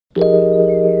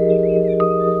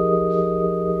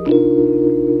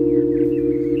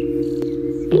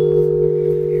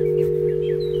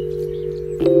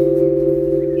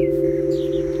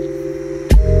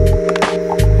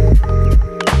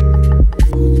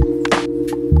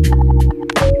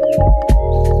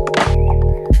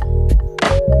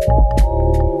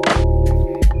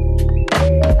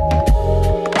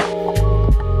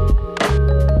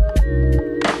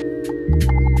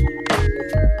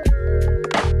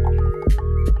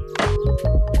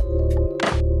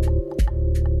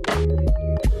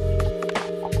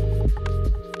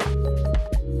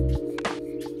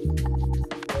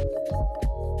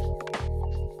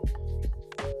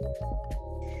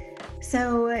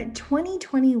So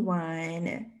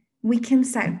 2021, we can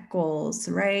set goals,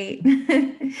 right?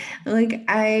 Like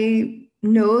I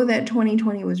know that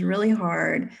 2020 was really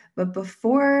hard, but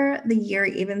before the year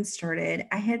even started,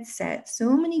 I had set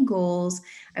so many goals.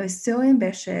 I was so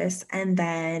ambitious, and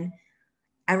then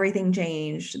everything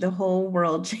changed. The whole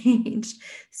world changed.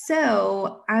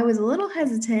 So I was a little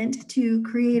hesitant to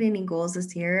create any goals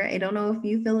this year. I don't know if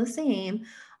you feel the same,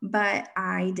 but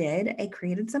I did. I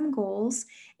created some goals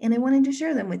and I wanted to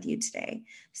share them with you today.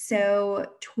 So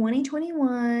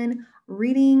 2021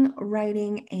 reading,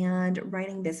 writing, and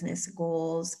writing business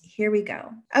goals. Here we go.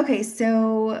 Okay,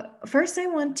 so first I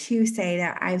want to say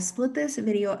that I've split this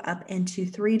video up into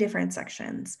 3 different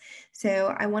sections.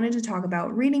 So I wanted to talk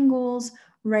about reading goals,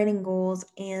 writing goals,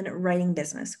 and writing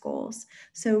business goals.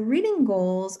 So reading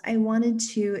goals, I wanted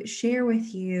to share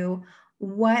with you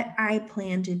what I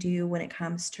plan to do when it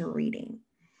comes to reading.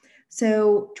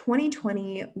 So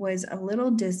 2020 was a little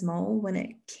dismal when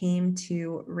it came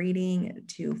to reading,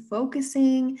 to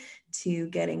focusing, to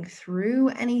getting through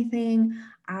anything.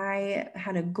 I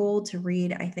had a goal to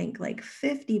read, I think, like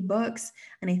 50 books,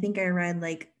 and I think I read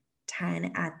like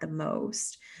 10 at the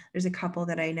most. There's a couple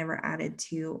that I never added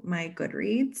to my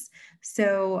Goodreads.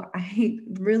 So I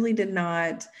really did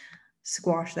not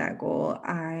squash that goal.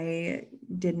 I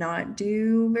did not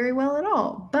do very well at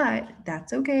all, but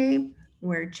that's okay.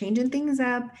 We're changing things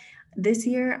up. This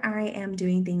year, I am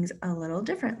doing things a little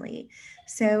differently.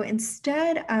 So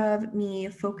instead of me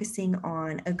focusing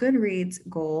on a Goodreads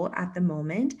goal at the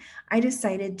moment, I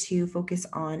decided to focus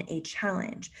on a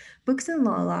challenge. Books and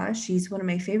Lala, she's one of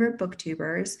my favorite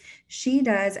booktubers. She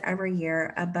does every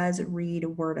year a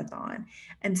Buzzword Wordathon.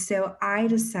 And so I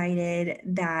decided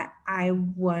that I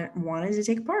wanted to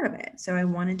take part of it. So I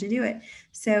wanted to do it.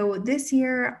 So this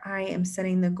year, I am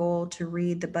setting the goal to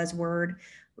read the Buzzword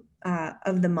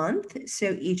of the month.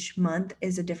 So each month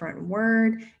is a different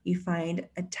word. You find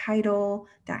a title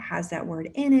that has that word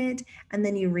in it, and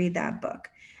then you read that book.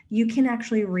 You can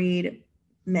actually read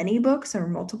many books or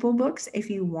multiple books if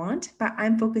you want, but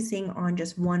I'm focusing on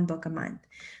just one book a month.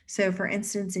 So for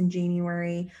instance, in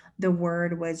January, the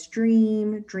word was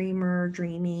dream, dreamer,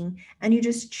 dreaming, and you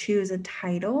just choose a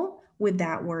title with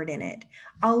that word in it.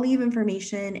 I'll leave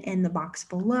information in the box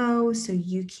below so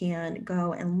you can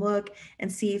go and look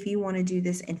and see if you want to do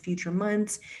this in future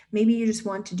months. Maybe you just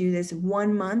want to do this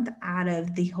 1 month out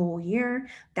of the whole year.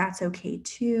 That's okay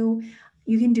too.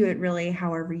 You can do it really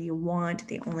however you want.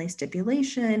 The only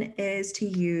stipulation is to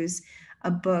use a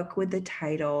book with the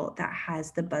title that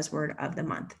has the buzzword of the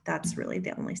month. That's really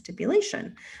the only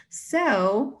stipulation.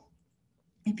 So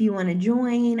if you want to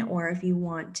join or if you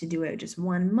want to do it just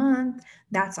 1 month,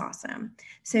 that's awesome.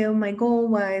 So my goal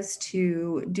was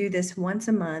to do this once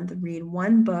a month, read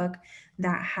one book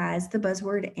that has the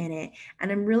buzzword in it,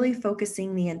 and I'm really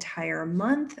focusing the entire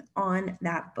month on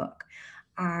that book.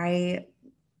 I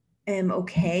am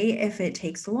okay if it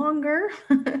takes longer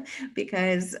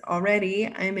because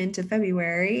already I'm into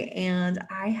February and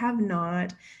I have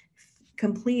not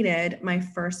completed my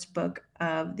first book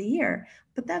of the year.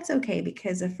 But that's okay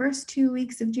because the first 2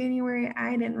 weeks of January,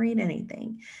 I didn't read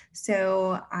anything.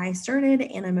 So I started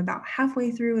and I'm about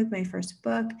halfway through with my first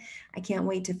book. I can't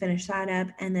wait to finish that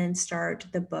up and then start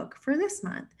the book for this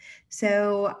month.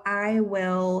 So I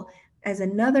will, as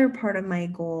another part of my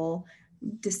goal,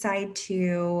 decide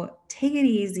to take it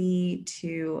easy,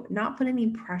 to not put any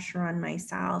pressure on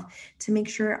myself, to make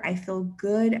sure I feel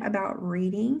good about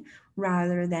reading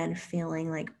rather than feeling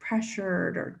like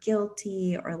pressured or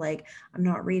guilty or like I'm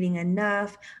not reading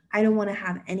enough. I don't want to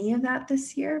have any of that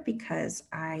this year because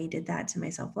I did that to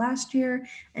myself last year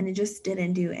and it just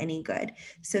didn't do any good.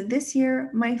 So this year,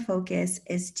 my focus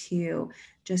is to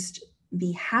just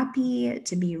be happy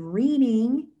to be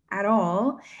reading at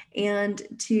all and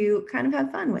to kind of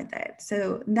have fun with it.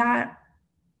 So that,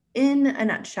 in a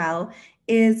nutshell,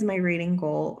 is my reading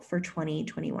goal for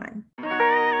 2021.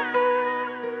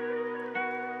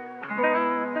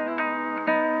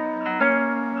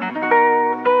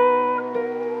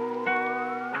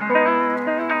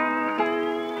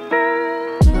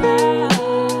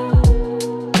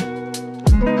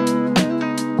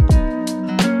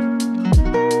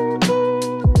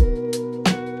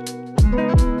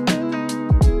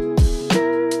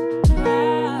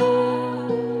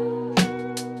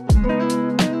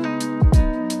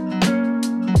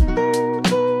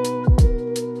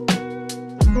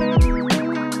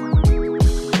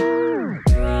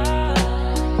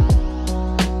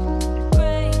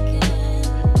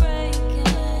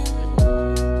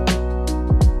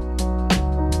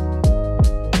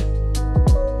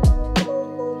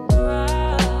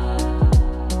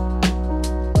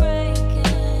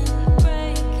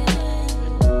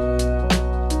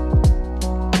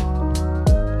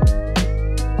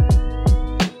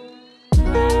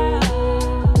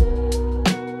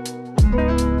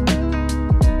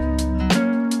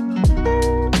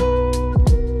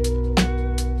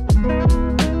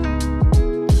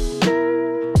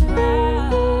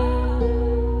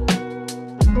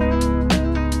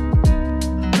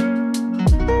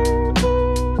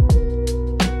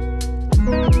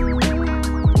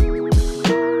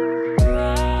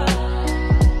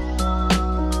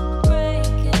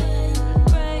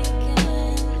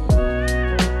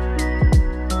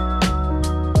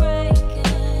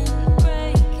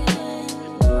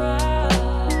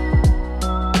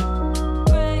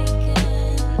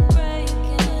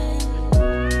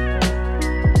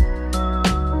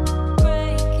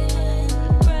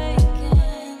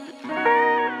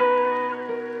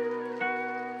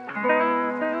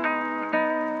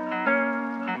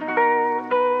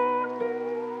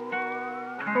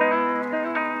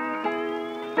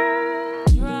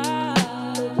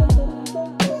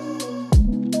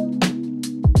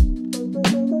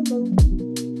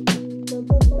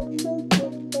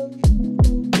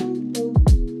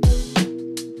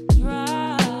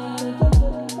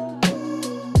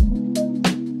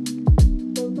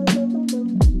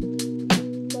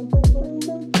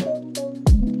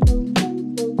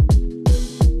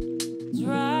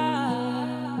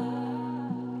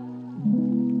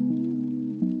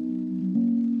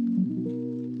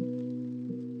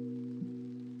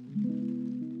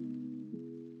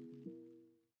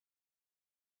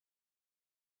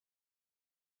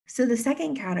 So the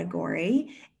second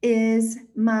category is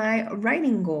my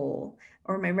writing goal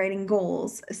or my writing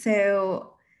goals.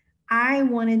 So I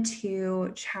wanted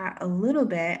to chat a little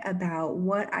bit about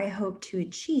what I hope to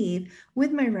achieve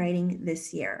with my writing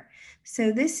this year.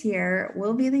 So, this year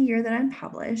will be the year that I'm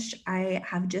published. I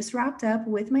have just wrapped up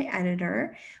with my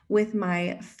editor with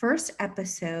my first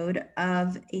episode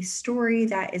of a story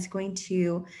that is going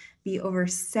to be over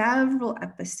several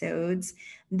episodes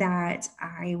that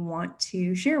I want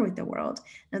to share with the world.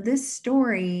 Now, this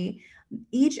story,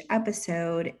 each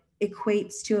episode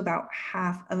equates to about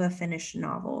half of a finished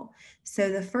novel.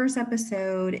 So the first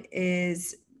episode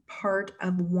is part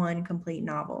of one complete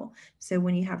novel. So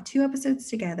when you have two episodes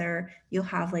together, you'll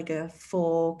have like a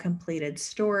full completed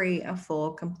story, a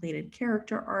full completed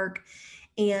character arc.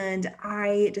 And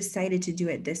I decided to do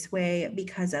it this way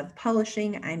because of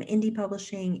publishing. I'm indie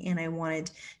publishing, and I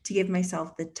wanted to give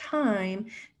myself the time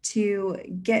to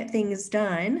get things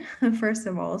done, first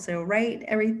of all. So, write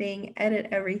everything, edit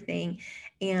everything,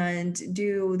 and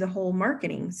do the whole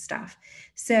marketing stuff.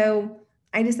 So,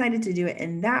 I decided to do it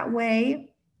in that way.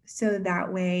 So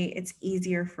that way it's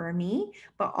easier for me,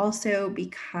 but also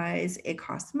because it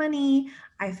costs money,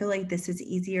 I feel like this is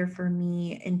easier for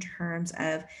me in terms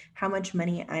of how much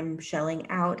money I'm shelling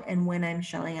out and when I'm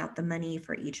shelling out the money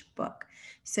for each book.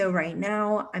 So right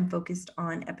now I'm focused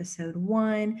on episode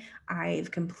 1.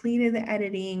 I've completed the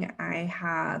editing. I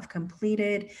have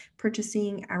completed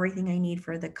purchasing everything I need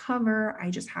for the cover. I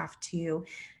just have to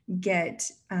get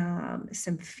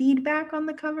some feedback on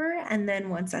the cover. And then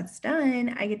once that's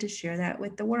done, I get to share that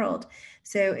with the world.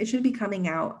 So it should be coming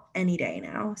out any day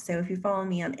now. So if you follow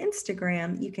me on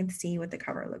Instagram, you can see what the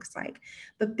cover looks like.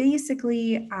 But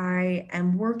basically, I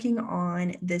am working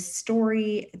on this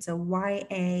story. It's a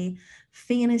YA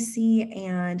fantasy,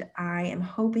 and I am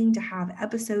hoping to have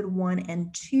episode 1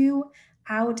 and 2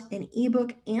 out in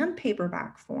ebook and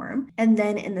paperback form. And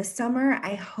then in the summer,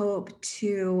 I hope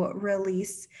to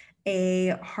release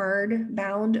a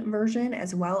hardbound version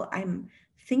as well. I'm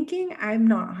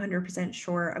not 100%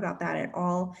 sure about that at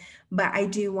all, but I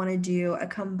do want to do a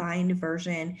combined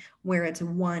version where it's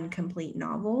one complete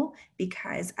novel,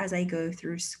 because as I go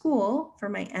through school for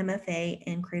my MFA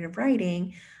in creative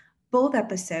writing, both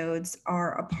episodes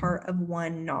are a part of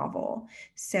one novel.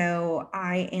 So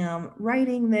I am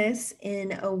writing this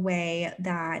in a way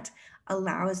that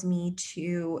allows me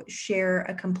to share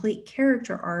a complete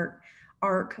character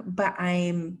arc, but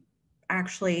I'm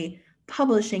actually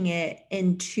publishing it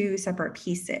in two separate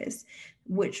pieces,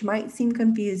 which might seem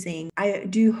confusing. I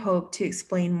do hope to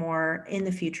explain more in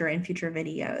the future in future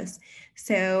videos.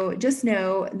 So just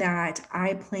know that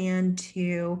I plan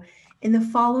to, in the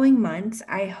following months,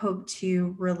 I hope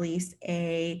to release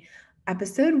a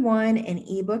episode 1 an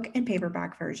ebook and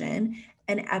paperback version,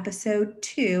 and episode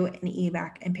 2 an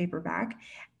ebook and paperback,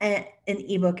 an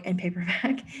ebook and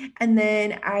paperback, and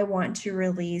then I want to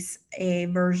release a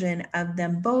version of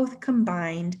them both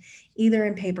combined, either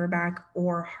in paperback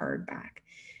or hardback.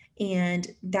 And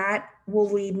that will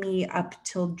lead me up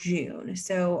till June.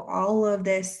 So all of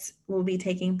this will be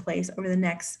taking place over the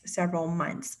next several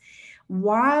months.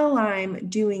 While I'm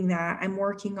doing that, I'm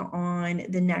working on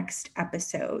the next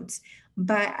episodes,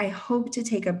 but I hope to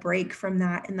take a break from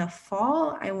that in the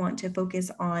fall. I want to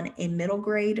focus on a middle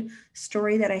grade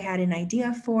story that I had an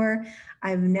idea for.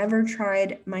 I've never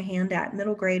tried my hand at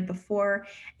middle grade before,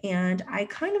 and I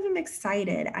kind of am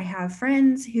excited. I have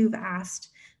friends who've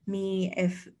asked me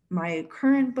if my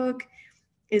current book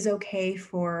is okay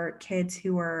for kids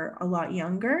who are a lot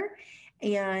younger.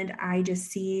 And I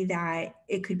just see that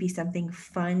it could be something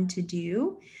fun to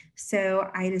do.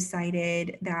 So I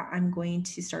decided that I'm going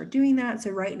to start doing that. So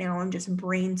right now I'm just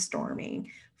brainstorming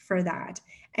for that.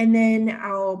 And then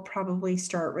I'll probably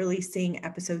start releasing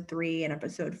episode 3 and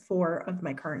episode 4 of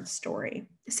my current story.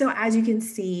 So as you can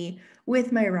see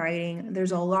with my writing,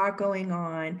 there's a lot going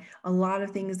on, a lot of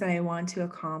things that I want to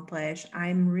accomplish.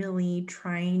 I'm really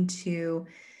trying to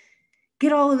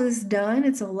get all of this done.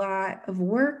 It's a lot of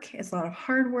work. It's a lot of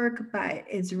hard work, but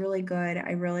it's really good.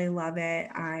 I really love it.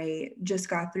 I just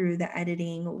got through the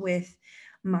editing with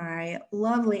my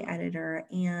lovely editor,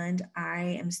 and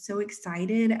I am so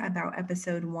excited about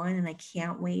episode 1, and I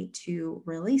can't wait to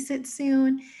release it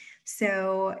soon.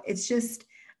 So it's just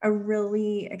a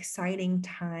really exciting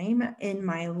time in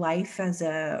my life as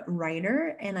a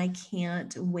writer, and I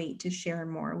can't wait to share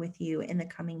more with you in the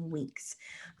coming weeks.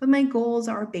 But my goals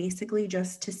are basically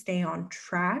just to stay on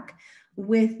track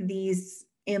with these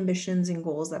ambitions and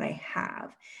goals that I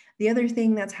have. The other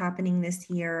thing that's happening this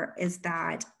year is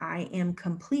that I am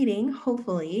completing,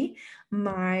 hopefully,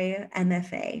 my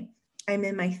MFA. I'm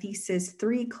in my thesis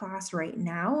 3 class right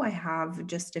now. I have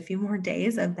just a few more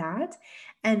days of that.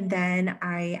 And then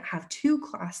I have 2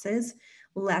 classes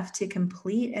left to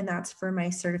complete, and that's for my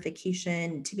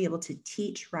certification to be able to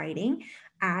teach writing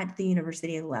at the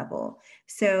university level.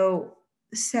 So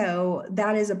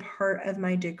that is a part of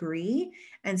my degree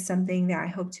and something that I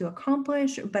hope to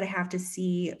accomplish, but I have to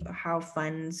see how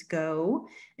funds go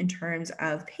in terms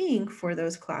of paying for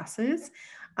those classes,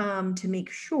 to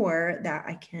make sure that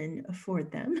I can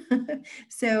afford them.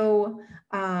 So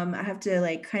I have to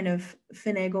like kind of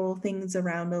finagle things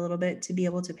around a little bit to be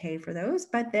able to pay for those.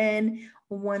 But then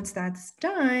once that's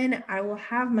done, I will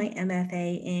have my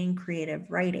MFA in creative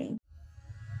writing.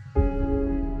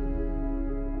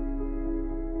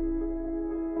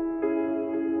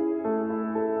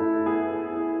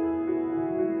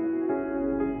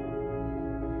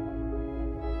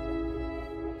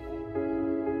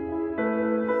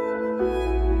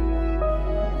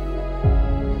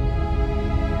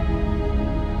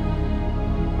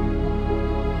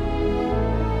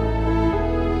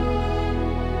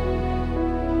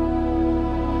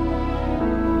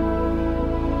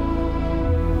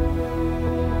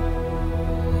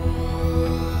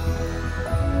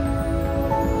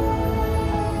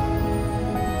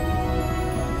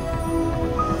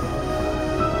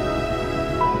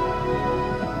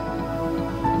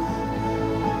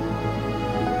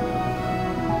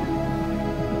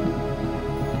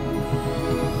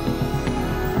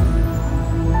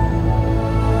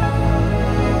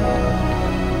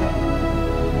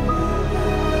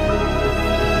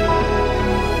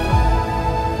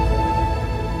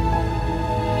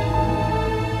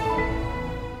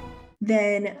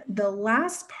 Then the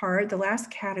last part, the last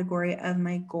category of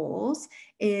my goals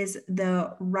is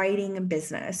the writing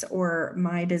business, or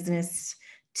my business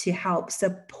to help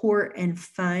support and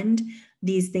fund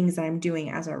these things that I'm doing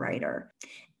as a writer,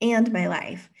 and my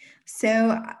life.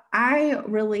 So I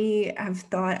really have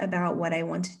thought about what I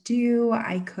want to do.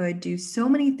 I could do so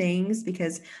many things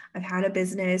because I've had a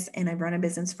business and I've run a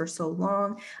business for so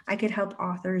long. I could help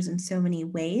authors in so many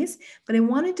ways, but I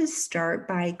wanted to start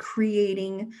by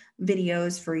creating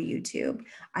videos for YouTube.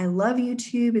 I love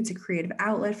YouTube. It's a creative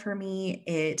outlet for me.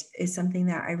 It is something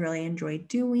that I really enjoy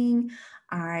doing.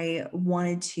 I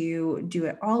wanted to do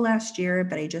it all last year,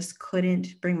 but I just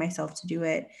couldn't bring myself to do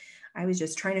it. I was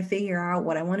just trying to figure out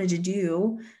what I wanted to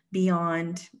do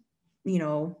beyond, you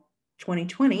know,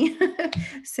 2020.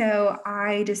 So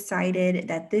I decided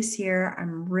that this year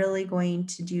I'm really going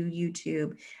to do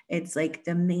YouTube. It's like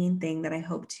the main thing that I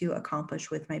hope to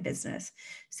accomplish with my business.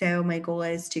 So my goal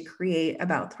is to create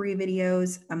about 3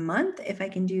 videos a month. If I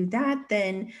can do that,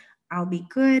 then I'll be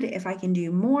good. If I can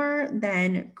do more,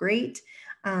 then great.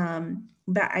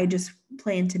 But I just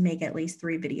plan to make at least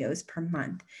 3 videos per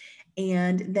month.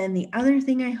 And then the other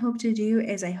thing I hope to do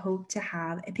is I hope to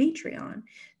have a Patreon.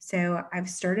 So I've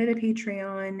started a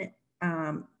Patreon.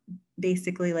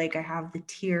 Basically, like I have the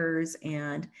tiers,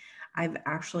 and I've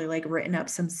actually like written up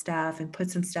some stuff and put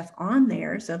some stuff on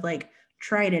there. So I've like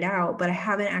tried it out, but I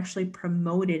haven't actually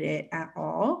promoted it at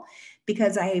all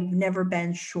because I've never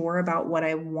been sure about what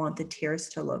I want the tiers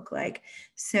to look like.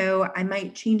 So I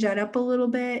might change that up a little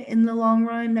bit in the long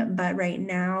run, but right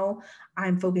now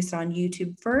I'm focused on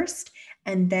YouTube first.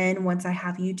 And then once I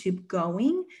have YouTube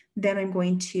going, then I'm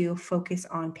going to focus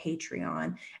on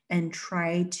Patreon and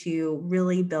try to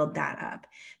really build that up.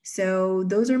 So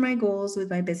those are my goals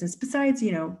with my business, besides,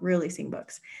 releasing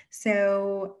books.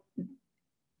 So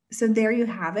there you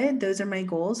have it. Those are my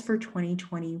goals for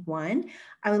 2021.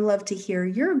 I would love to hear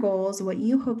your goals, what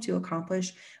you hope to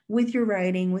accomplish with your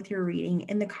writing, with your reading,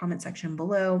 in the comment section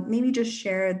below. Maybe just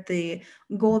share the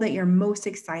goal that you're most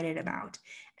excited about.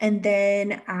 And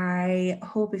then I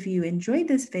hope if you enjoyed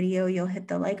this video, you'll hit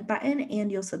the like button and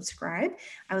you'll subscribe.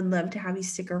 I would love to have you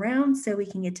stick around so we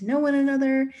can get to know one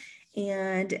another.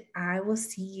 And I will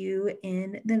see you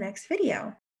in the next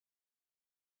video.